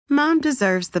Mom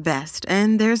deserves the best,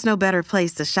 and there's no better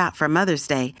place to shop for Mother's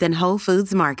Day than Whole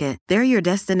Foods Market. They're your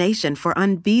destination for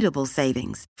unbeatable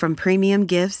savings, from premium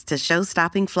gifts to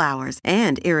show-stopping flowers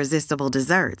and irresistible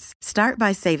desserts. Start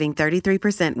by saving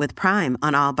 33% with Prime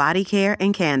on all body care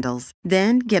and candles.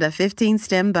 Then get a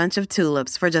 15-stem bunch of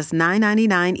tulips for just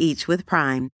 $9.99 each with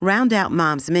Prime. Round out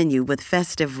Mom's menu with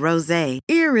festive rosé,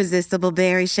 irresistible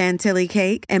berry chantilly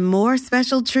cake, and more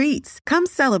special treats. Come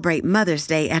celebrate Mother's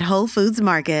Day at Whole Foods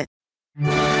Market.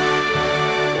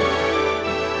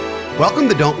 Welcome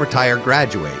to Don't Retire,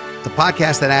 Graduate, the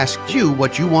podcast that asks you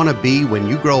what you want to be when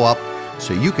you grow up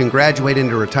so you can graduate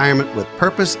into retirement with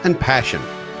purpose and passion.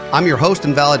 I'm your host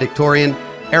and valedictorian,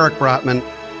 Eric Brotman.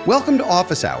 Welcome to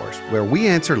Office Hours, where we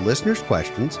answer listeners'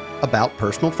 questions about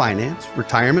personal finance,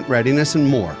 retirement readiness, and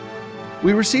more.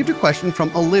 We received a question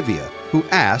from Olivia, who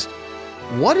asked,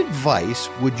 what advice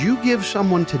would you give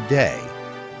someone today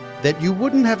that you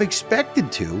wouldn't have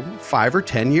expected to 5 or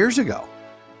 10 years ago?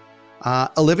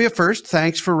 Olivia, first,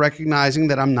 thanks for recognizing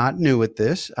that I'm not new at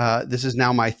this. This is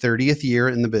now my 30th year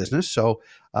in the business. So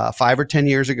 5 or 10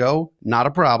 years ago, not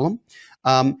a problem.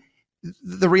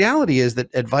 The reality is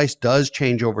that advice does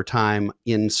change over time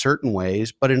in certain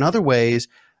ways, but in other ways,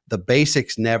 the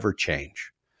basics never change.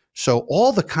 So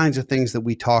all the kinds of things that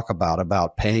we talk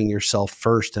about paying yourself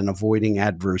first and avoiding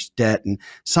adverse debt, and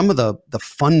some of the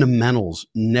fundamentals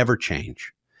never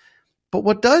change. But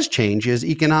what does change is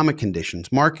economic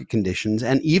conditions, market conditions,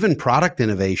 and even product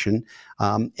innovation.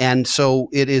 And so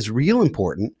it is real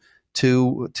important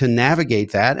to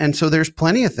navigate that. And so there's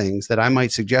plenty of things that I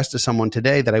might suggest to someone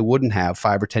today that I wouldn't have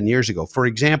 5 or 10 years ago. For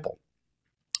example,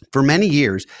 for many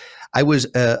years, I was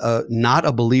not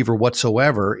a believer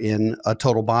whatsoever in a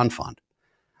total bond fund.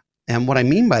 And what I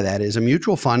mean by that is a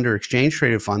mutual fund or exchange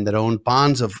traded fund that owned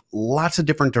bonds of lots of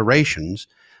different durations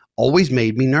always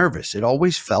made me nervous. It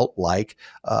always felt like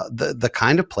the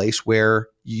kind of place where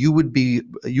you would be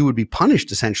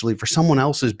punished essentially for someone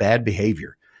else's bad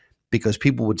behavior, because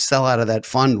people would sell out of that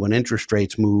fund when interest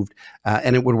rates moved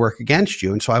and it would work against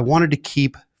you. And so I wanted to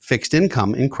keep fixed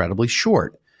income incredibly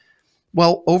short.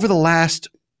 Well, over the last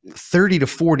 30 to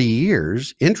 40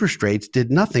 years, interest rates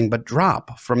did nothing but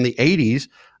drop from the 80s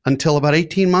until about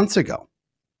 18 months ago.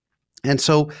 And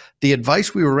so the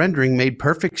advice we were rendering made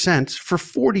perfect sense for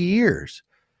 40 years.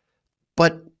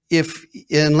 But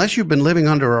unless you've been living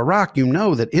under a rock, you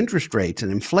know that interest rates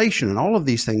and inflation and all of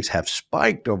these things have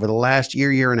spiked over the last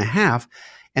year and a half.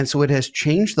 And so it has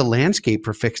changed the landscape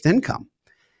for fixed income.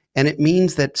 And it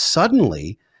means that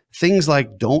suddenly things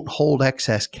like don't hold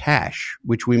excess cash,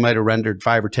 which we might have rendered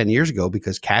 5 or 10 years ago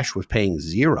because cash was paying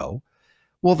zero.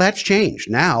 Well, that's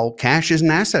changed. Now, cash is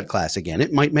an asset class again.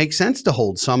 It might make sense to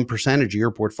hold some percentage of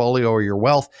your portfolio or your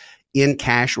wealth in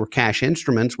cash or cash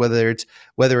instruments, whether it's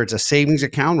a savings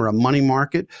account or a money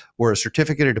market or a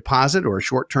certificate of deposit or a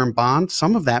short-term bond.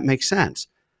 Some of that makes sense.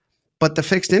 But the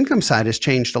fixed income side has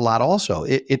changed a lot also.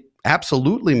 It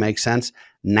absolutely makes sense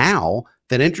now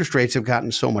that interest rates have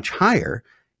gotten so much higher.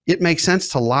 It makes sense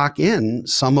to lock in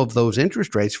some of those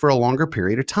interest rates for a longer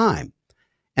period of time.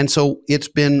 And so it's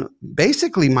been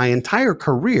basically my entire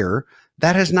career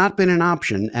that has not been an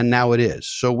option, and now it is.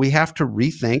 So we have to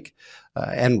rethink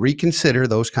and reconsider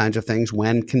those kinds of things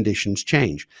when conditions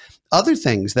change. Other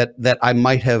things that I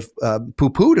might have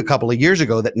poo-pooed a couple of years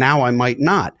ago that now I might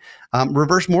not.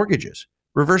 Reverse mortgages.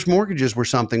 Reverse mortgages were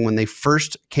something when they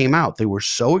first came out. They were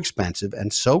so expensive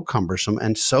and so cumbersome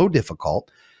and so difficult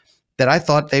that I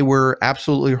thought they were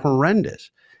absolutely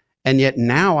horrendous. And yet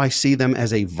now I see them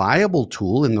as a viable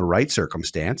tool in the right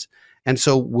circumstance. And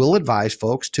so we'll advise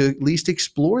folks to at least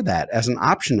explore that as an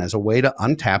option, as a way to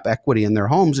untap equity in their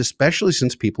homes, especially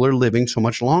since people are living so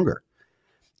much longer.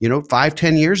 5,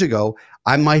 10 years ago,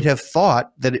 I might have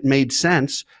thought that it made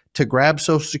sense to grab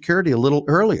Social Security a little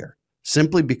earlier,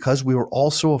 simply because we were all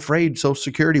so afraid Social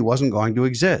Security wasn't going to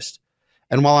exist.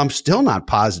 And while I'm still not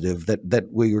positive that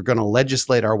we were going to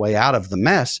legislate our way out of the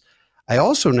mess, I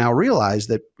also now realize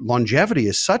that longevity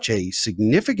is such a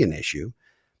significant issue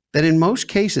that in most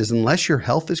cases, unless your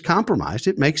health is compromised,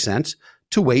 it makes sense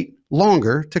to wait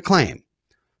longer to claim.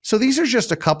 So these are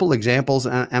just a couple examples,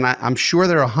 and I'm sure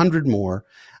there are 100 more,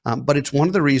 but it's one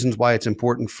of the reasons why it's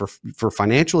important for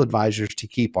financial advisors to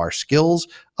keep our skills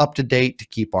up to date, to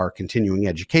keep our continuing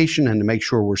education, and to make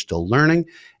sure we're still learning,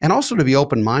 and also to be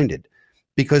open-minded,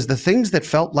 because the things that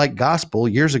felt like gospel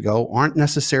years ago aren't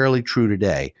necessarily true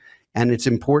today. And it's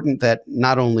important that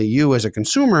not only you as a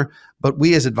consumer, but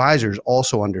we as advisors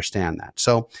also understand that.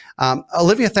 So,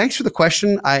 Olivia, thanks for the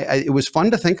question. It was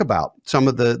fun to think about some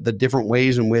of the different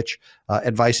ways in which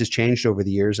advice has changed over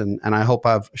the years, and I hope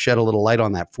I've shed a little light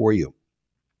on that for you.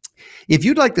 If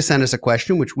you'd like to send us a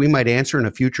question, which we might answer in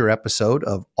a future episode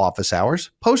of Office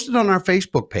Hours, post it on our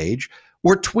Facebook page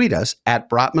or tweet us at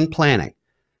Brotman Planning.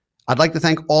 I'd like to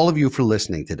thank all of you for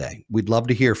listening today. We'd love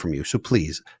to hear from you, so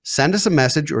please send us a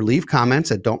message or leave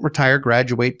comments at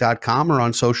don'tretiregraduate.com or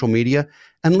on social media,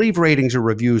 and leave ratings or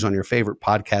reviews on your favorite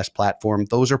podcast platform.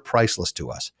 Those are priceless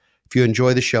to us. If you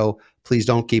enjoy the show, please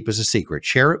don't keep us a secret.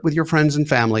 Share it with your friends and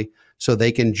family so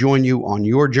they can join you on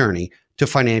your journey to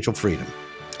financial freedom.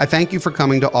 I thank you for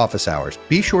coming to Office Hours.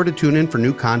 Be sure to tune in for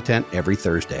new content every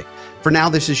Thursday. For now,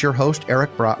 this is your host,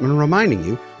 Eric Brotman, reminding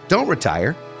you, don't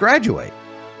retire, graduate.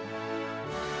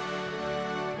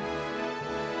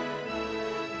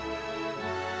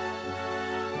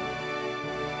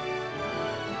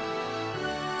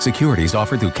 Securities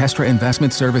offered through Kestra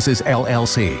Investment Services,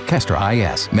 LLC, Kestra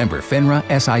IS, member FINRA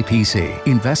SIPC.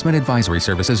 Investment advisory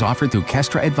services offered through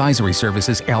Kestra Advisory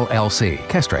Services, LLC,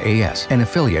 Kestra AS, an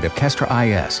affiliate of Kestra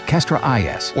IS. Kestra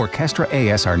IS or Kestra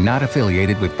AS are not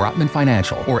affiliated with Brotman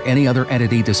Financial or any other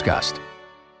entity discussed.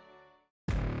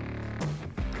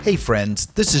 Hey friends,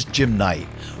 this is Jim Knight,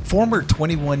 former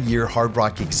 21-year Hard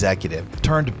Rock executive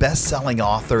turned best-selling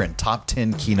author and top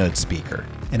 10 keynote speaker.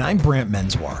 And I'm Brant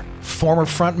Menswar, former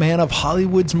frontman of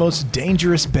Hollywood's Most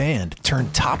Dangerous Band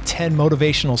turned top 10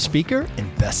 motivational speaker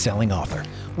and best-selling author.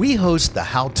 We host the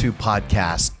how-to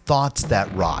podcast, Thoughts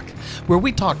That Rock, where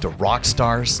we talk to rock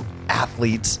stars,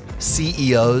 athletes,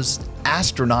 CEOs,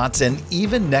 astronauts, and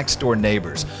even next-door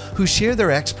neighbors who share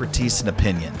their expertise and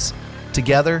opinions.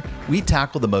 Together, we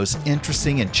tackle the most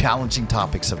interesting and challenging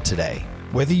topics of today.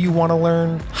 Whether you want to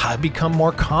learn how to become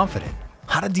more confident,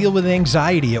 how to deal with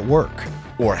anxiety at work,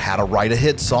 or how to write a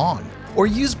hit song, or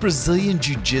use Brazilian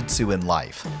Jiu-Jitsu in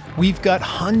life, we've got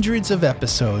hundreds of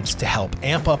episodes to help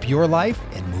amp up your life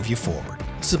and move you forward.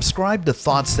 Subscribe to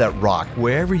Thoughts That Rock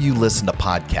wherever you listen to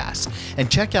podcasts, and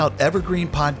check out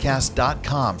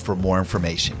evergreenpodcast.com for more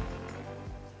information.